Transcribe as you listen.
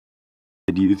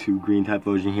YouTube, Green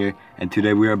Typhlosion here, and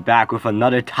today we are back with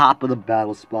another top of the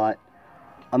battle spot.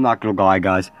 I'm not gonna lie,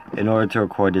 guys, in order to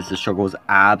record this, the struggle is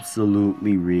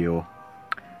absolutely real.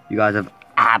 You guys have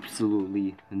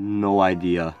absolutely no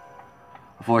idea.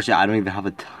 Unfortunately, I don't even have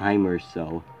a timer,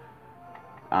 so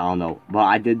I don't know. But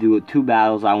I did do 2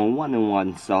 battles. I won 1 and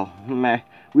 1, so meh.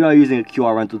 We are using a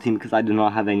QR rental team because I do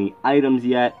not have any items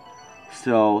yet.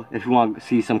 So if you want to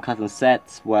see some custom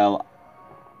sets, well,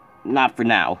 not for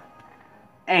now.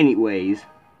 Anyways,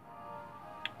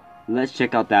 let's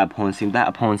check out that opponent's team. That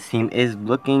opponent's team is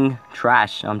looking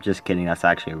trash. I'm just kidding. That's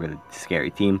actually a really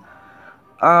scary team.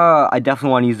 I definitely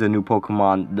want to use the new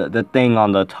Pokemon, the thing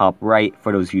on the top right,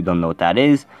 for those of you who don't know what that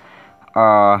is.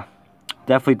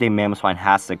 Definitely think Mamoswine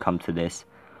has to come to this.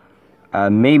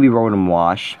 Maybe Rotom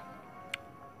Wash.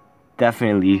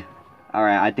 Definitely.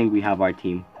 Alright, I think we have our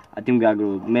team. I think we gotta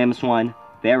go with Mamoswine,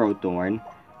 Ferrothorn,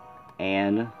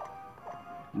 and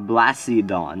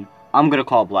Blaceodon. I'm gonna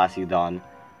call it Blaceodon.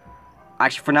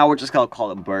 Actually, for now, we're just gonna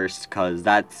call it Burst, because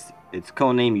that's its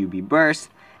codename, UB Burst.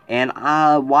 And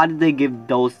why did they give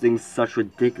those things such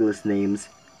ridiculous names?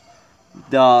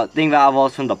 The thing that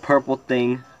evolves from the purple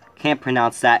thing, can't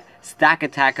pronounce that. Stack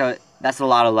Attacker, that's a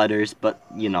lot of letters, but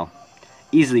you know,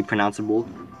 easily pronounceable.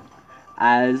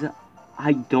 As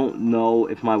I don't know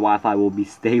if my Wi-Fi will be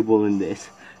stable in this,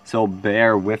 so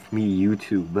bear with me,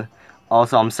 YouTube.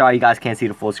 Also, I'm sorry you guys can't see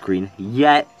the full screen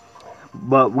yet,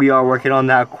 but we are working on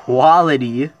that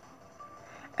quality.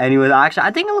 Anyways, actually,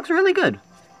 I think it looks really good.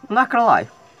 I'm not gonna lie.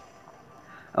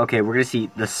 Okay, we're gonna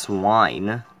see the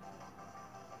swine.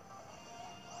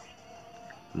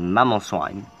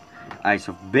 Mamoswine. Alright,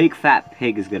 so Big Fat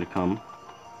Pig is gonna come.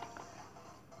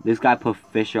 This guy put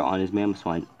Fisher on his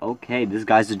Mamoswine. Okay, this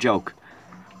guy's a joke.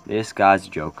 This guy's a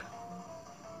joke.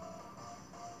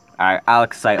 Alright,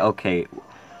 Alex like, okay,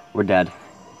 we're dead.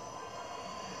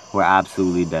 We're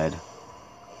absolutely dead.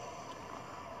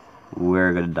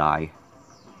 We're gonna die.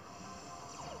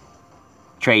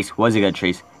 Trace, what's he gonna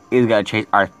trace? He's gonna chase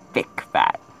our thick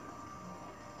fat.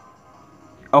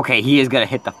 Okay, he is gonna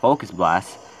hit the Focus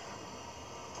Blast.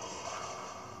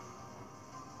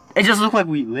 It just looked like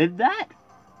we lived that?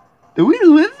 Did we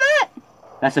live that?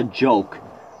 That's a joke.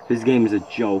 This game is a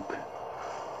joke.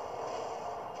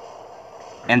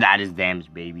 And that is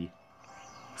damage, baby.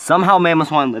 Somehow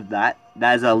Mamoswine lived that.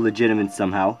 That is a legitimate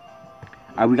somehow.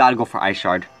 Alright, we gotta go for Ice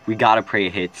Shard. We gotta pray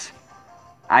it hits.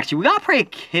 Actually, we gotta pray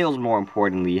it kills more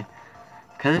importantly.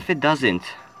 Because if it doesn't,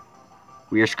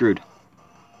 we are screwed.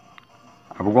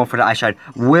 Alright, we're going for the Ice Shard.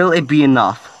 Will it be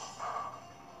enough?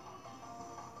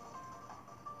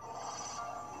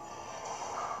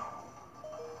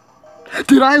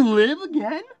 Did I live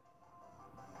again?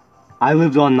 I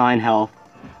lived on 9 health.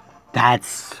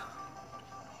 That's...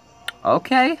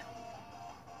 okay.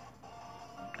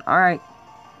 Alright.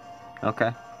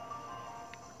 Okay.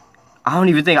 I don't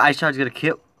even think Ice Shard's gonna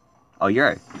kill... oh, you're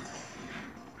right.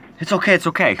 It's okay, it's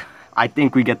okay. I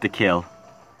think we get the kill.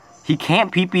 He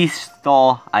can't PP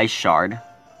stall Ice Shard,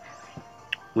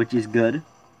 which is good.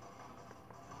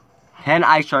 Can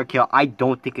Ice Shard kill? I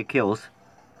don't think it kills.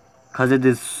 Because it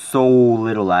did so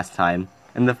little last time.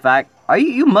 And the fact...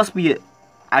 you must be...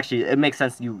 actually, it makes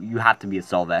sense you have to be a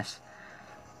Solvest.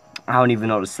 I don't even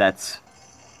know the sets.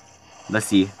 Let's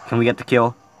see. Can we get the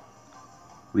kill?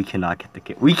 We cannot get the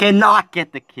kill. We cannot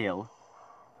get the kill!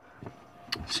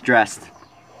 Stressed.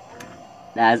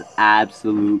 That's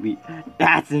absolutely...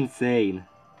 that's insane.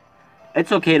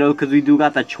 It's okay though, because we do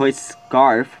got the choice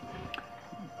scarf.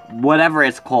 Whatever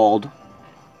it's called.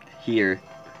 Here.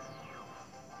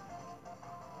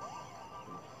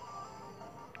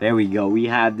 There we go. We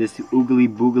have this oogly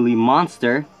boogly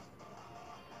monster.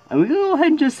 And we can go ahead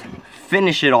and just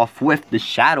finish it off with the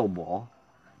Shadow Ball.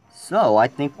 So, I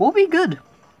think we'll be good.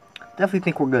 Definitely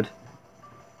think we're good.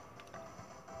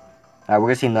 Alright, we're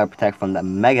gonna see another Protect from the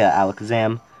Mega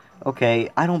Alakazam. Okay,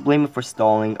 I don't blame it for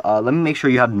stalling. Let me make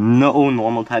sure you have no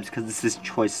normal types because this is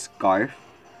Choice Scarf.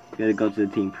 We gotta go to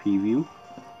the team preview.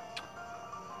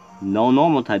 No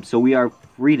normal types, so we are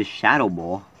free to Shadow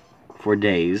Ball for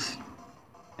days.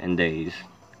 And days.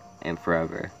 And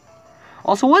forever.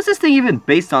 Also, was this thing even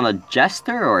based on a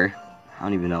Jester or... I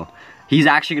don't even know. He's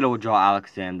actually gonna withdraw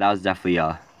Alakazam. That was definitely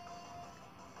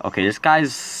okay, this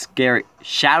guy's scary.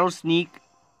 Shadow Sneak.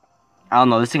 I don't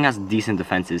know, this thing has decent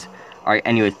defenses. Alright,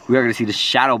 anyways, we are gonna see the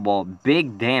Shadow Ball.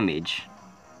 Big damage.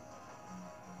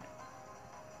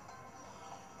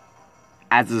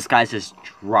 As the sky just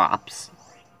drops.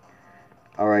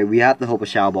 Alright, we have to hope a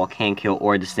Shadow Ball can kill,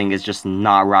 or this thing is just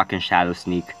not rocking Shadow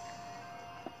Sneak.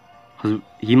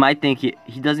 He might think he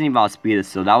doesn't even outspeed us,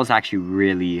 so that was actually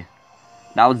really...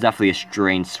 that was definitely a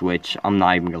strange switch, I'm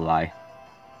not even gonna lie.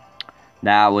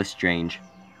 That was strange.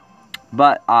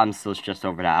 But I'm still stressed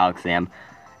over that Alexam.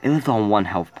 It lives on 1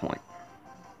 health point.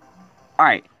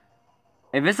 Alright.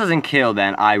 If this doesn't kill,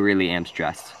 then I really am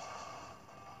stressed.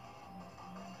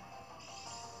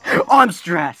 I'm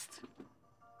stressed!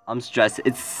 I'm stressed.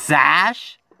 It's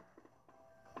Sash?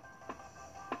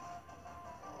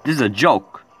 This is a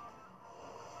joke.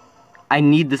 I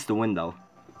need this to win, though.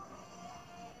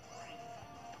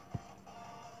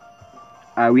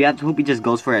 Alright, we have to hope he just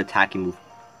goes for an attacking move.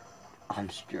 I'm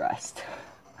stressed.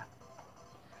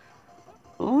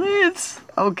 Liz!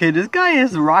 Okay, this guy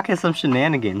is rocking some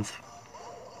shenanigans.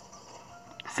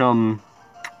 Oh,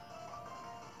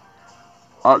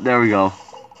 there we go.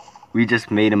 We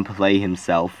just made him play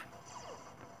himself.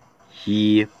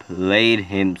 He played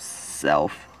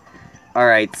himself.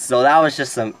 Alright, so that was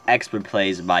just some expert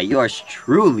plays by yours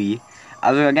truly.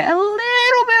 I was gonna get a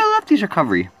little bit of lefty's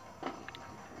recovery.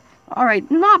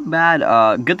 Alright, not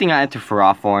bad. Good thing I entered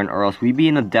Ferrothorn, or else we'd be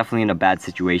definitely in a bad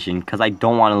situation, because I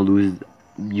don't want to lose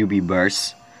UB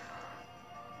Burst.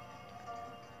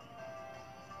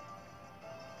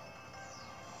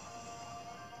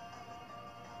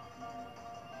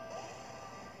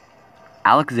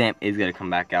 Alexam is going to come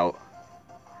back out.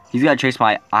 He's going to chase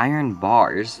my iron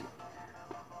bars.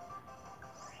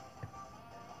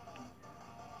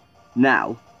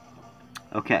 Now,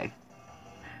 okay,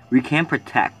 we can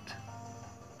protect.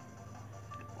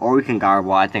 Or we can Gyro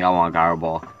Ball. I think I want Gyro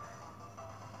Ball.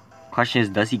 Question is,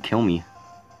 does he kill me?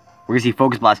 We're going to see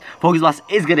Focus Blast. Focus Blast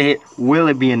is going to hit. Will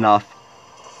it be enough?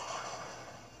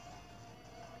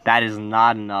 That is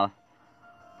not enough.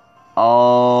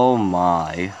 Oh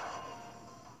my.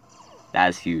 That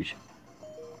is huge.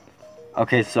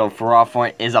 Okay, so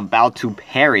Ferrothorn is about to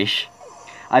perish.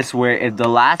 I swear, if the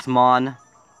last Mon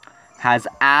has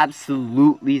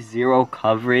absolutely zero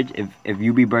coverage, if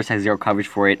UB Burst has zero coverage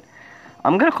for it,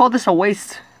 I'm gonna call this a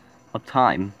waste of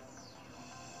time.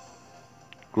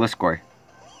 Gliscor.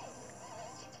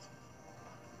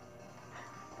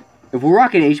 If we're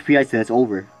rocking HP Ice, then it's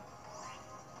over.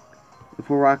 If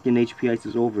we're rocking HP Ice,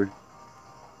 it's over.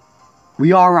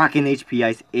 We are rocking HP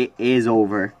Ice. It is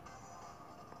over.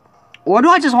 Or do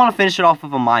I just want to finish it off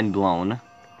with a Mind Blown?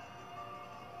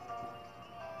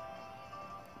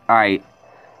 Alright.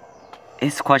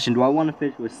 It's a question. Do I want to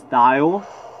finish with style?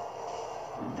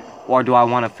 Or do I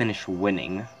want to finish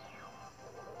winning?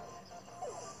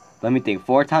 Let me think.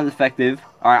 4 times effective.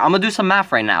 Alright, I'm going to do some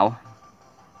math right now.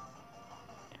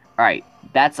 Alright.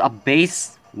 That's a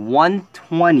base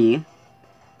 120.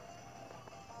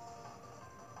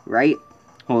 Right?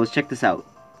 Well, let's check this out.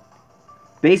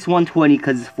 Base 120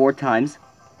 because it's 4 times.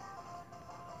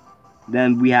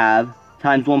 Then we have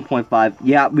times 1.5.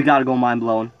 Yeah, we gotta go Mind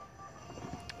Blown.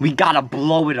 We gotta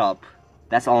blow it up.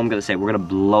 That's all I'm gonna say. We're gonna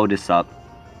blow this up.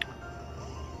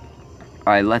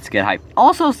 Alright, let's get hyped.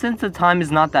 Also, since the time is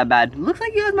not that bad, looks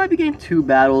like you guys might be getting 2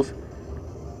 battles.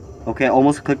 Okay,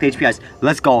 almost clicked HP Ice.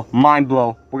 Let's go. Mind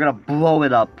Blow. We're gonna blow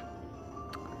it up.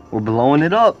 We're blowing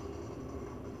it up.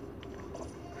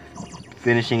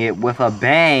 Finishing it with a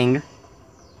bang.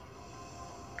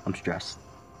 I'm stressed.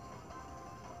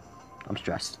 I'm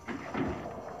stressed.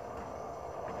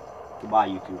 Goodbye,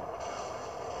 YouTube.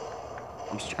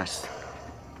 I'm stressed.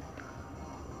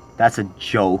 That's a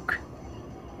joke.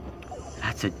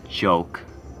 That's a joke.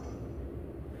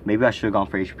 Maybe I should have gone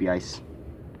for HP Ice.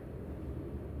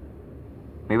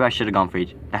 Maybe I should have gone for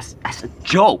HP. That's a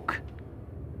joke.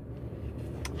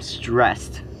 I'm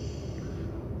stressed.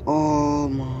 Oh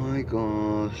my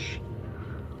gosh.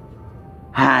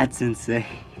 That's insane.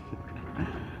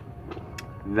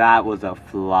 That was a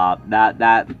flop. That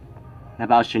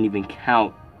battle shouldn't even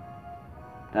count.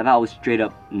 That battle was straight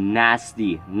up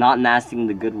nasty. Not nasty in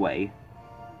the good way.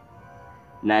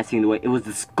 Nasty in the way. It was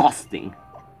disgusting.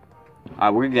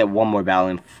 Alright, we're gonna get one more battle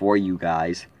in for you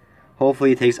guys.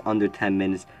 Hopefully it takes under 10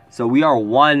 minutes. So we are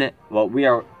we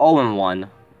are 0-1.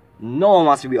 No one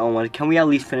wants to be 0-1. Can we at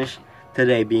least finish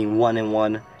today being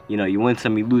 1-1? You know, you win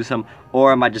some, you lose some.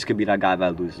 Or am I just gonna be that guy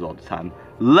that loses all the time?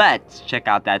 Let's check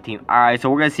out that team. Alright,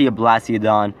 so we're gonna see a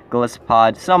Blastiodon,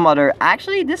 Gliscod, some other.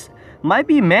 Actually, this might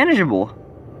be manageable.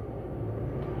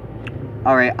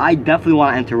 Alright, I definitely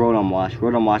want to enter Rotom Wash.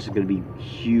 Rotom Wash is gonna be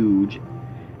huge.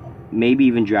 Maybe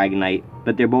even Dragonite.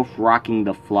 But they're both rocking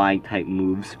the flying type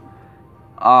moves.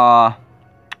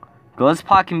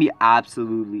 Gliscod can be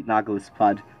absolutely, not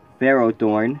Gliscod,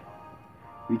 Ferrothorn.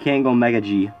 We can't go Mega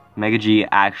G. Mega G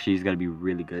actually is gonna be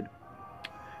really good.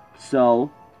 So,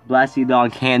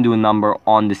 Blastiodon can do a number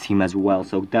on this team as well,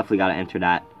 so definitely gotta enter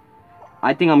that.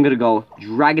 I think I'm gonna go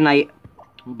Dragonite,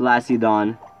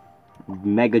 Blastiodon,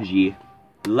 Mega G.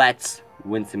 Let's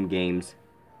win some games.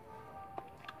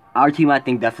 Our team, I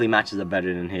think, definitely matches up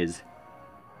better than his.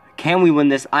 Can we win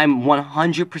this? I'm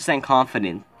 100%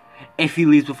 confident, if he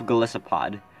leaves with a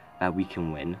Galissapod, that we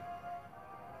can win.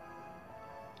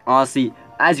 Honestly,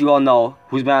 as you all know,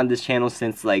 who's been on this channel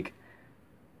since, like,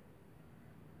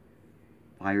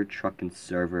 Fire Truck and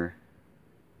Server.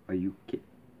 Are you kidding?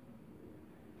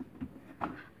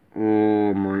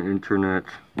 Oh, my internet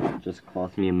just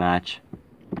cost me a match.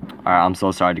 Alright, I'm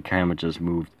so sorry, the camera just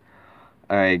moved.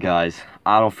 Alright, guys,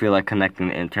 I don't feel like connecting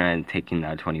the internet and taking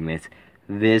that 20 minutes.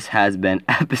 This has been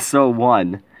episode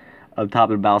 1 of Top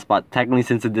of the Battle Spot. Technically,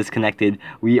 since it disconnected,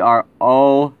 we are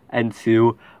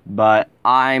 0-2, but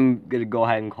I'm gonna go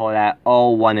ahead and call that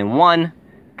 0-1-1,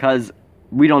 because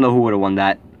we don't know who would have won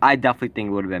that. I definitely think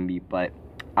it would have been me, but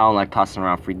I don't like tossing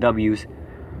around free W's.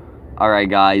 Alright,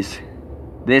 guys,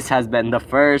 this has been the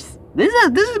first. This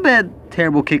has been a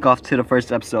terrible kickoff to the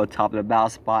first episode of Top of the Battle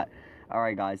Spot.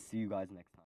 Alright, guys, see you guys next time.